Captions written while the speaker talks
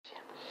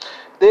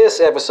This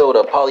episode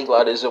of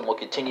Polyglottism will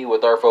continue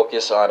with our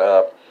focus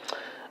on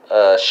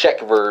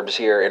czech verbs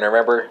here. And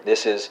remember,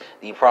 this is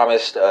the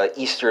promised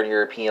Eastern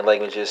European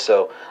languages.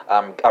 So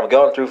I'm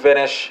going through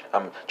Finnish.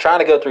 I'm trying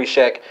to go through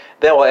Czech.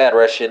 Then we'll add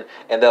Russian,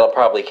 and that'll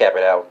probably cap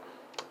it out.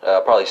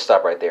 Probably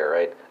stop right there,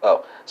 right?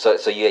 Oh, so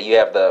you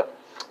have the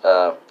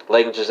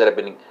languages that have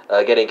been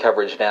getting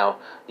coverage now.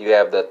 You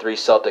have the 3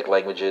 Celtic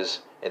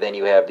languages, and then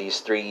you have these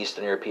 3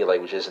 Eastern European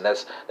languages, and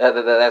that's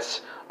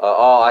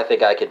all I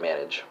think I can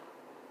manage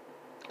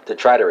to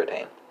try to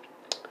retain.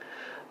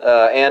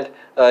 And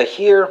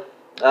here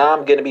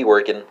I'm going to be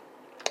working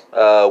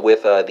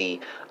with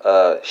the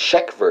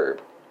czech verb,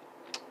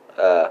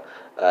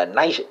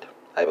 najit,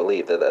 I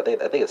believe. I think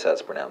that's how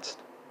it's pronounced.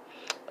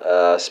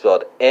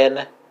 Spelled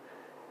Najit,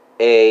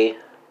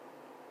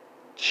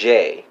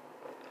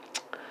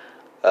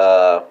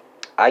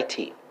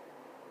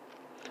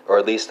 or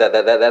at least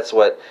that's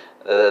what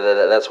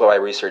my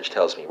research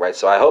tells me, right?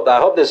 So I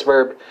hope this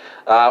verb,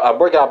 I'm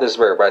working off this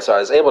verb, right? So I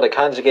was able to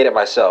conjugate it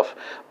myself,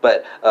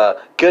 but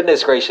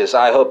goodness gracious,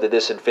 I hope that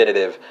this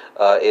infinitive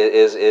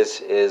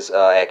is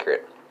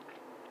accurate.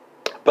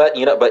 But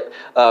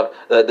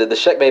the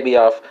Czech may be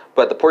off,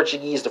 but the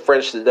Portuguese, the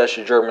French, the Dutch,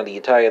 the German, the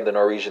Italian, the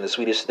Norwegian, the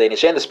Swedish, the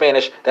Danish, and the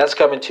Spanish, that's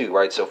coming too,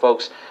 right? So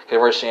folks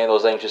conversing in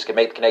those languages can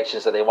make the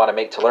connections that they want to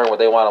make to learn what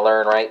they want to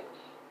learn, right?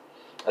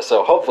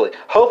 So hopefully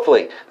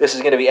this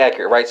is going to be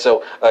accurate, right?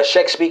 So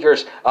Czech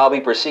speakers, I'll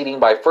be proceeding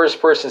by first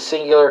person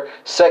singular,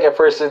 second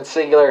person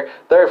singular,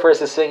 third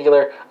person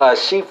singular.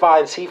 She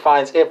finds, he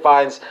finds, it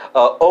finds.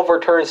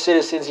 Overturned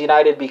Citizens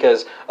United,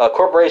 because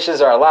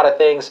corporations are a lot of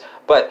things,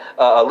 but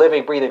a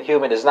living, breathing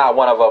human is not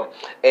one of them.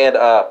 And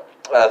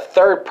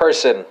third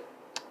person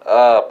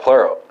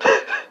plural.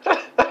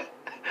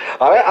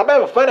 I'm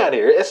having fun out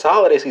here. It's the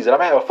holiday season. I'm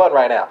having fun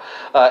right now.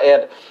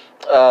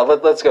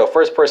 Let's go.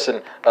 First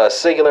person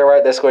singular,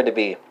 right? That's going to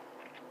be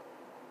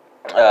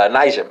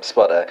Najim,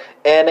 spelled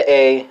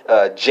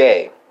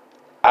Najim,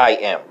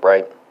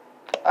 right?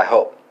 I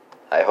hope.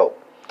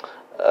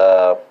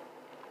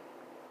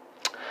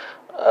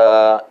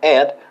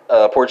 And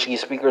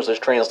Portuguese speakers, let's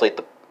translate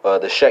the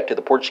Czech to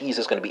the Portuguese.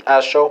 It's going to be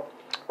acho,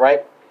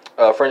 right?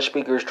 French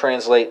speakers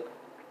translate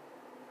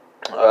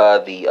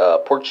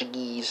the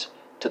Portuguese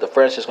to the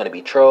French is going to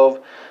be trove.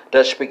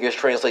 Dutch speakers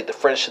translate the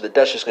French to the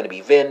Dutch is going to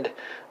be vind.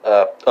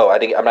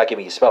 I'm not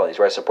giving you spellings,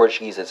 right? So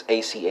Portuguese is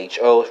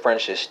ACHO,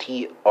 French is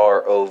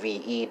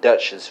TROVE,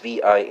 Dutch is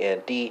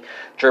VIND.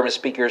 German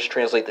speakers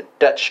translate the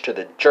Dutch to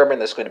the German,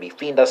 that's going to be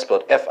finda,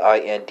 spelled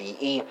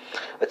FINDE.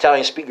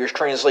 Italian speakers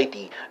translate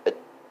the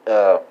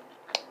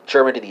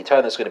German to the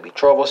Italian, that's going to be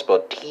trovo,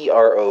 spelled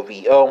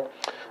TROVO.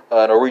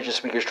 Norwegian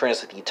speakers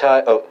translate the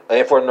Italian,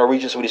 and for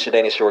Norwegian, Swedish, and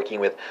Danish, you're working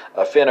with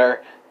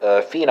finnar,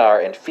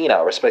 finar, and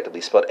fina, respectively,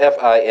 spelled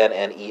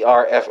FINNER,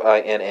 FINNER,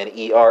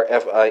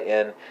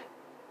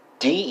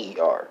 FINDER.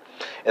 And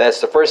that's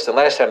the first and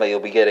last time that you'll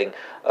be getting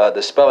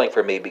the spelling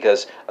from me,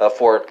 because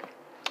for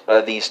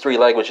these 3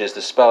 languages,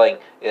 the spelling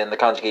and the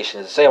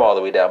conjugation is the same all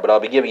the way down, but I'll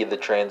be giving you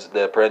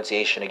the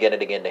pronunciation again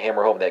and again to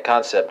hammer home that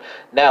concept.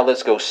 Now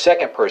let's go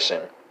second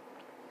person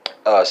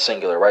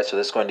singular, right? So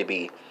this is going to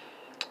be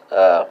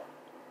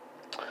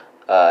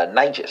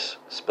Nijis,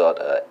 spelled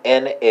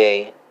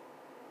NAJIS,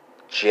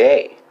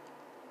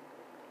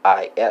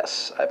 I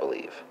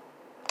believe.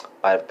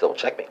 Might have to double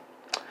check me.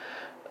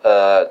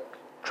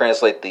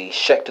 Translate the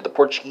Czech to the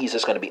Portuguese.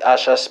 It's going to be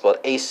Achas, spelled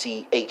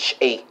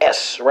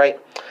ACHAS, right?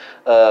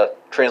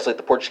 Translate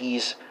the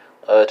Portuguese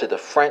to the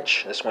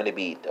French. It's going to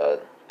be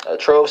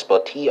trove,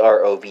 spelled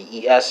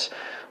TROVES.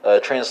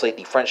 Translate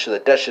the French to the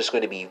Dutch. It's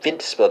going to be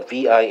vint, spelled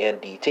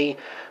VINDT.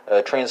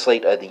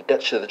 Translate the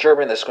Dutch to the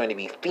German. That's going to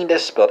be findes,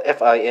 spelled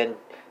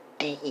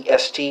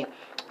FINDEST.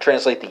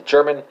 Translate the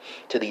German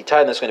to the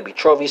Italian. That's going to be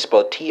trovi,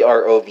 spelled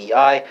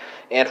TROVI.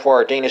 And for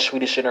our Danish,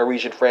 Swedish, and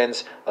Norwegian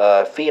friends,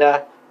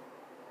 fina,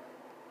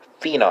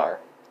 finar,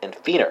 and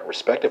finar,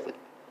 respectively.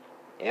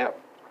 Yeah.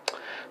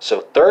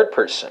 So third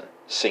person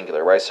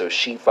singular, right? So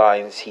she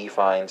finds, he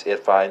finds, it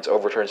finds.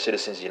 Overturned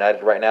Citizens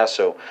United right now.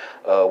 So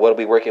what are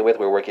we working with?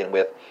 We're working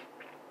with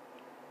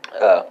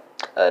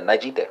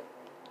najite,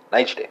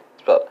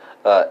 spelled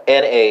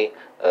NAJITE,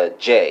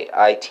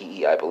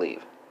 I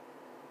believe.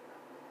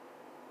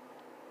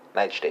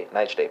 Najite.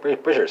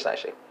 Pretty sure it's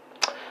Najite.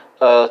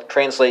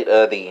 Translate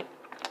the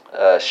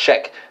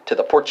Czech to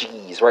the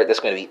Portuguese, right? That's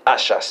going to be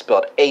Acha,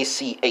 spelled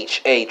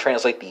ACHA.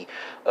 Translate the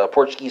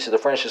Portuguese to the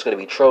French, is going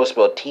to be Tro,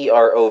 spelled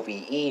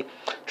TROVE.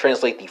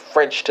 Translate the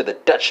French to the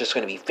Dutch, is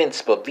going to be Vint,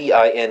 spelled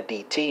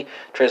VINDT.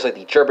 Translate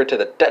the German to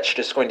the Dutch,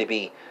 is going to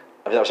be,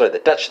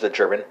 the Dutch to the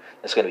German,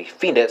 that's going to be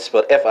Findet,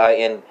 spelled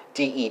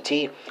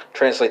FINDET.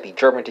 Translate the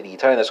German to the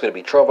Italian, that's going to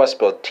be Trova,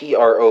 spelled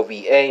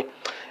TROVA.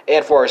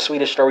 And for our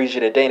Swedish,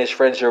 Norwegian, and Danish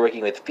friends, you're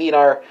working with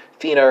finar,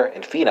 finar,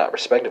 and fina,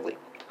 respectively.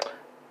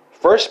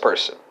 First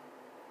person,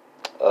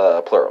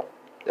 plural,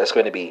 that's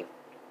going to be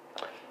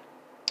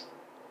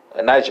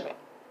Najime,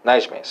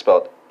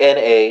 spelled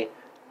NAJIME,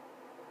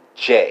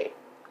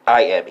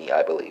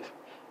 I believe.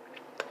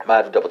 Might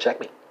have to double check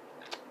me.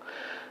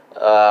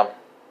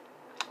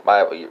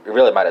 You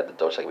really might have to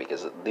double check me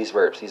because these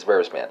verbs,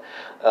 man.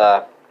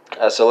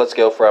 So let's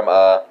go from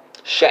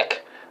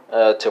Czech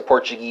to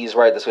Portuguese,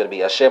 right? That's going to be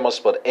achamos,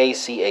 spelled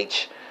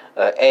ACHAMOS.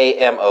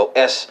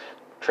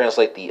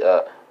 Translate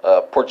the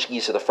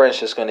Portuguese to the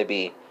French. It's going to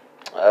be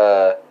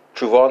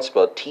Trovons,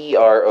 spelled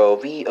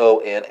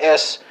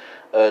TROVONS.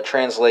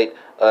 Translate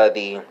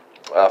the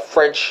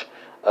French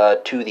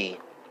to the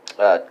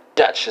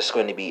Dutch. It's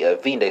going to be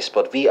Vinde,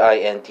 spelled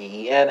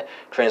VINDEN.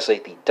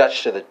 Translate the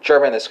Dutch to the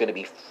German. That's going to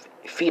be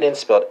Finden,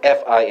 spelled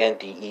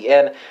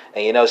FINDEN.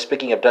 And you know,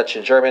 speaking of Dutch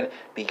and German,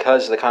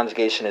 because the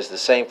conjugation is the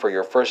same for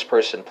your first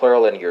person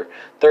plural and your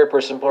third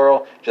person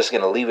plural, just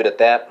going to leave it at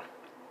that,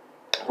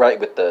 right,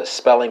 with the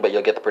spelling, but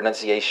you'll get the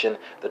pronunciation,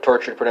 the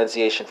tortured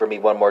pronunciation for me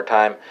one more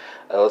time.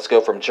 Let's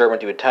go from German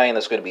to Italian.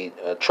 That's going to be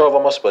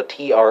Trovamo, spelled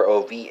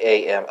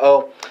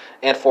TROVAMO.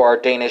 And for our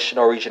Danish,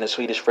 Norwegian, and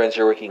Swedish friends,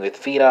 you're working with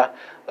Fina,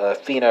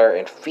 Finar,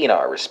 and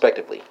Finar,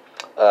 respectively.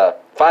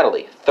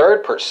 Finally,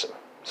 third person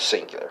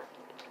singular.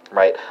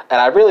 Right, and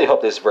I really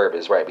hope this verb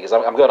is right because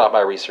I'm going off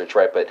my research,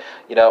 right? But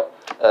you know,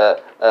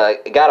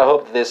 gotta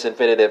hope that this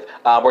infinitive,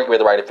 I'm working with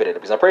the right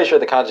infinitive because I'm pretty sure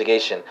the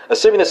conjugation,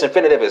 assuming this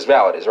infinitive is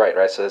valid, is right,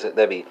 right? So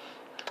that'd be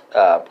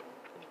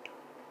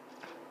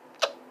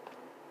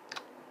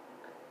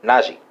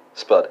najit,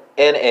 spelled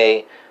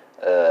NAJI.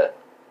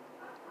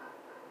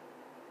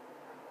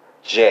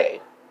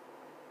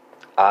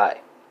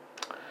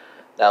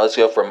 Now let's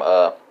go from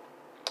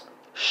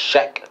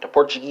Czech to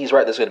Portuguese,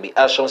 right? This is going to be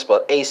acham,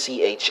 spelled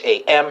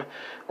ACHAM,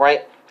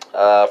 right?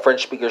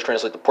 French speakers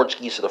translate the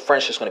Portuguese to the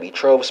French. It's going to be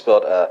trove,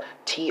 spelled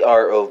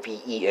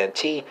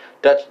TROVENT.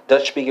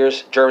 Dutch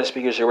speakers, German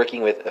speakers, you're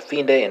working with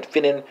finde and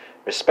finnen,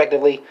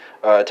 respectively.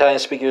 Italian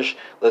speakers,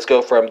 let's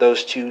go from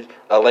those two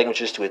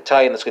languages to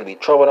Italian. That's going to be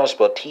trovano,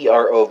 spelled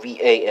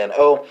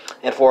TROVANO.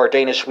 And for our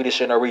Danish,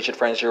 Swedish, and Norwegian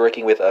friends, you're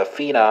working with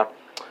Fina,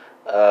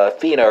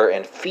 Finar,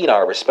 and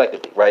Finar,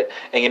 respectively, right?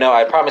 And you know,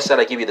 I promised that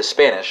I'd give you the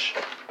Spanish.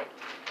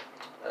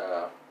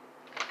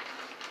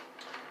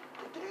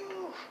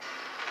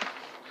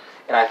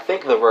 And I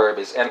think the verb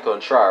is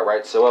encontrar,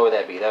 right? So what would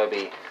that be? That would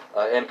be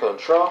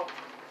encontrar,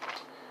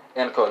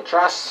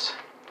 encontras,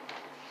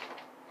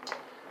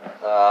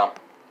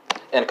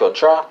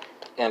 encontrar,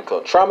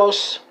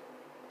 encontramos,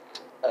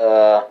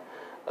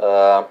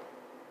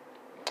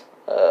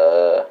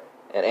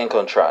 and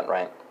encontran,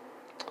 right?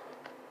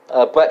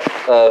 But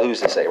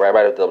who's to say, right? I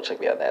might have to double check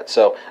me on that.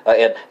 So,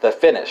 and the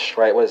Finnish,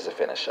 right? What is the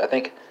Finnish? I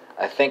think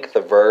the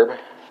verb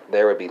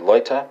there would be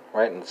loita,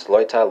 right? And it's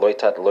loita,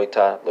 loitat,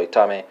 loita,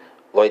 loitame,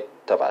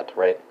 loitavat,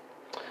 right?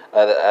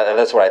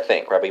 That's what I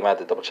think, right? But you might have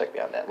to double check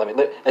me on that. Let me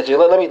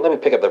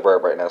pick up the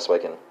verb right now so I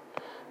can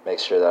make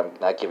sure that I'm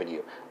not giving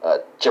you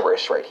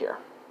gibberish right here.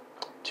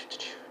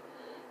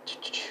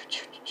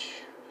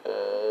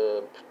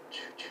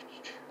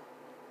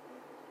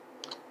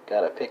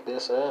 Gotta pick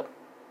this up.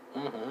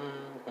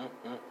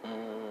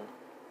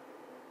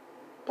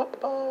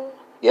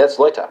 Yeah, it's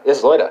loita.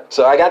 It's loita.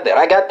 So I got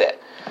that.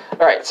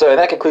 All right. So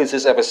that concludes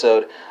this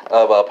episode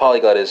of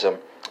Polyglottism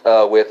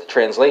with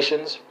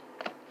translations.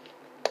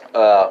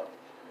 I'm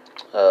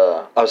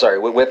sorry,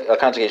 with a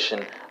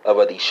conjugation of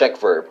the Czech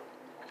verb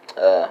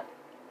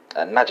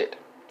najit,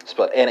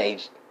 spelled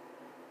NAJIT.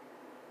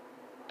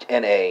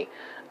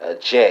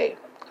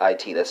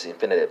 That's the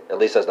infinitive. At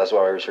least that's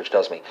what my research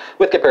tells me.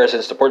 With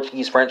comparisons to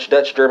Portuguese, French,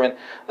 Dutch, German,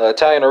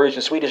 Italian,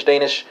 Norwegian, Swedish,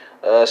 Danish,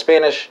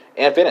 Spanish,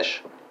 and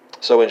Finnish.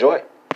 So enjoy.